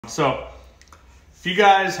So if you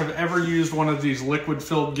guys have ever used one of these liquid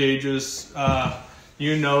filled gauges,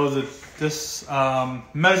 you know that this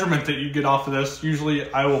measurement that you get off of this,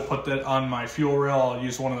 usually I will put that on my fuel rail. I'll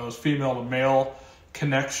use one of those female to male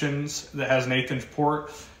connections that has an 1/8 inch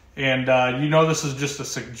port. And you know this is just a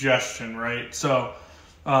suggestion, right? So,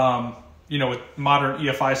 you know, with modern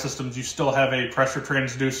EFI systems, you still have a pressure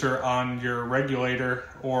transducer on your regulator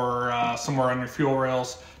or somewhere on your fuel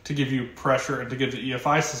rails to give you pressure and to give the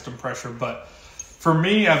EFI system pressure. But for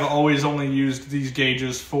me, I've always only used these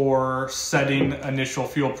gauges for setting initial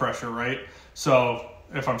fuel pressure, right? So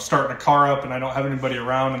if I'm starting a car up and I don't have anybody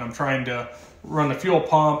around and I'm trying to run the fuel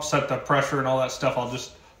pump, set the pressure and all that stuff, I'll just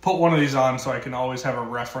put one of these on so I can always have a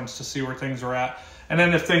reference to see where things are at. And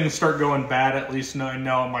then if things start going bad, at least I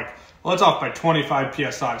know I'm like, well, it's off by 25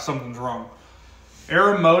 PSI, something's wrong.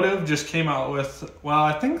 Aeromotive just came out with, well,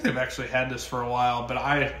 I think they've actually had this for a while, but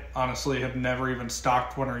I honestly have never even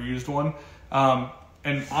stocked one or used one.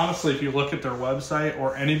 And honestly, if you look at their website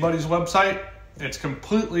or anybody's website, it's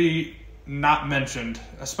completely not mentioned,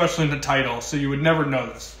 especially in the title, so you would never know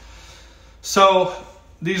this. So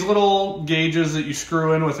these little gauges that you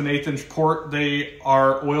screw in with an 1/8 inch port, they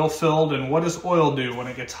are oil filled. And what does oil do when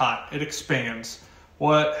it gets hot? It expands.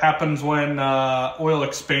 What happens when oil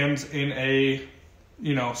expands in a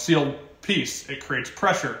sealed piece? It creates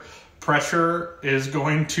pressure. Pressure is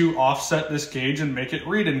going to offset this gauge and make it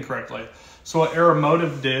read incorrectly. So what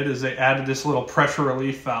Aeromotive did is they added this little pressure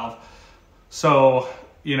relief valve. So,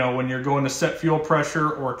 when you're going to set fuel pressure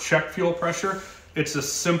or check fuel pressure, it's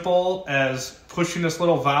as simple as pushing this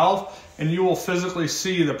little valve and you will physically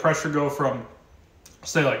see the pressure go from,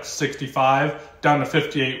 say, like 65 down to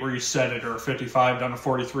 58 where you set it, or 55 down to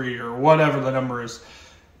 43, or whatever the number is.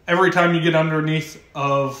 Every time you get underneath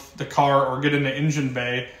of the car or get in the engine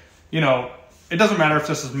bay, it doesn't matter if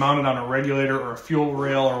this is mounted on a regulator or a fuel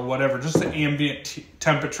rail or whatever, just the ambient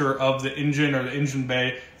temperature of the engine or the engine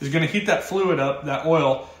bay is going to heat that fluid up, that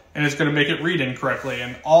oil, and it's going to make it read incorrectly.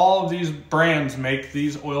 And all of these brands make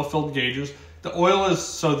these oil-filled gauges. The oil is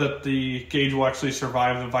so that the gauge will actually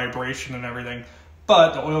survive the vibration and everything,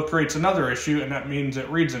 but the oil creates another issue, and that means it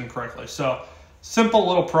reads incorrectly. So simple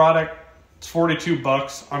little product. It's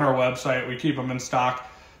 $42 on our website. We keep them in stock.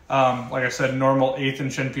 Like I said, normal 1/8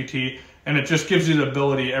 inch NPT. And it just gives you the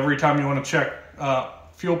ability, every time you want to check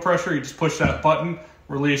fuel pressure, you just push that button,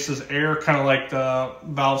 releases air, kind of like the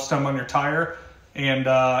valve stem on your tire, and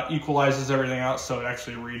equalizes everything out so it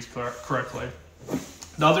actually reads correctly.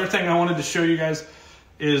 The other thing I wanted to show you guys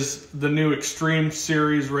is the new Extreme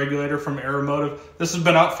Series regulator from Aeromotive. This has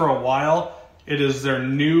been out for a while. It is their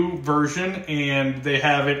new version, and they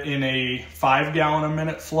have it in a 5 gallon a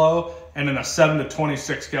minute flow and in a 7 to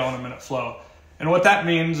 26 gallon a minute flow. And what that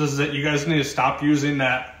means is that you guys need to stop using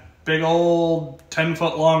that big old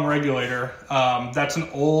 10-foot long regulator. That's an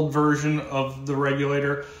old version of the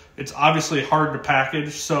regulator. It's obviously hard to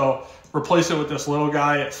package, so replace it with this little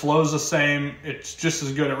guy. It flows the same. It's just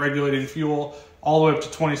as good at regulating fuel, all the way up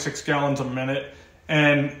to 26 gallons a minute.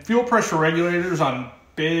 And fuel pressure regulators on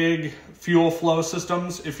big fuel flow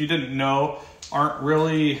systems, if you didn't know,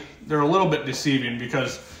 they're a little bit deceiving,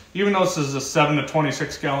 because even though this is a 7 to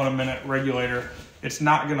 26 gallon a minute regulator, it's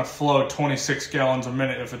not going to flow 26 gallons a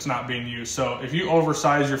minute if it's not being used. So if you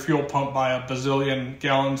oversize your fuel pump by a bazillion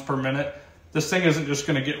gallons per minute, this thing isn't just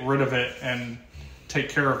going to get rid of it and take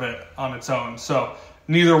care of it on its own. So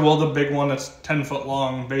neither will the big one that's 10 foot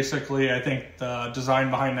long. Basically, I think the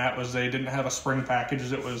design behind that was they didn't have a spring package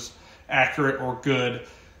that was accurate or good.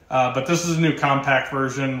 But this is a new compact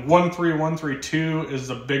version. 13132 is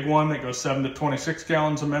the big one that goes 7 to 26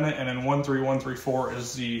 gallons a minute, and then 13134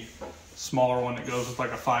 is the smaller one that goes with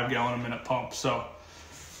like a 5 gallon a minute pump. So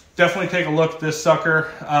definitely take a look at this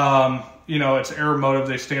sucker. It's Aeromotive.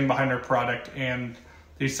 They stand behind their product, and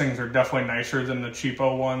these things are definitely nicer than the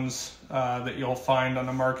cheapo ones that you'll find on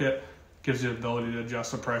the market. Gives you the ability to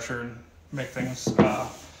adjust the pressure and make things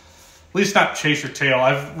at least not chase your tail.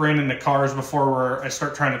 I've ran into cars before where I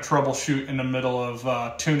start trying to troubleshoot in the middle of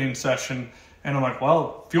a tuning session, and I'm like,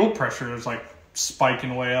 well, fuel pressure is like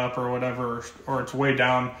spiking way up or whatever, or it's way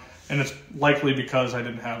down, and it's likely because I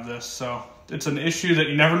didn't have this. So it's an issue that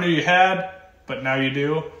you never knew you had, but now you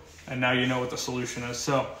do, and now you know what the solution is.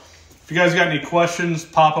 So if you guys got any questions,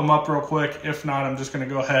 pop them up real quick. If not, I'm just going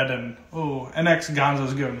to go ahead and, NX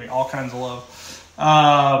Gonzo's giving me all kinds of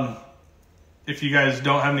love. If you guys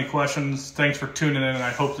don't have any questions, thanks for tuning in, and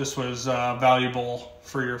I hope this was valuable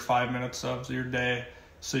for your 5 minutes of your day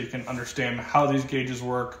so you can understand how these gauges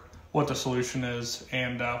work, what the solution is,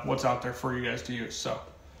 and what's out there for you guys to use. So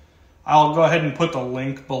I'll go ahead and put the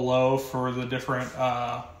link below for the different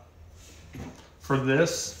for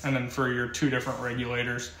this and then for your 2 different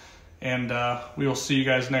regulators. And we will see you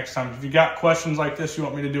guys next time. If you got questions like this you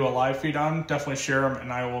want me to do a live feed on, definitely share them,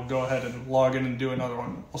 and I will go ahead and log in and do another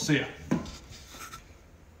one. We'll see you.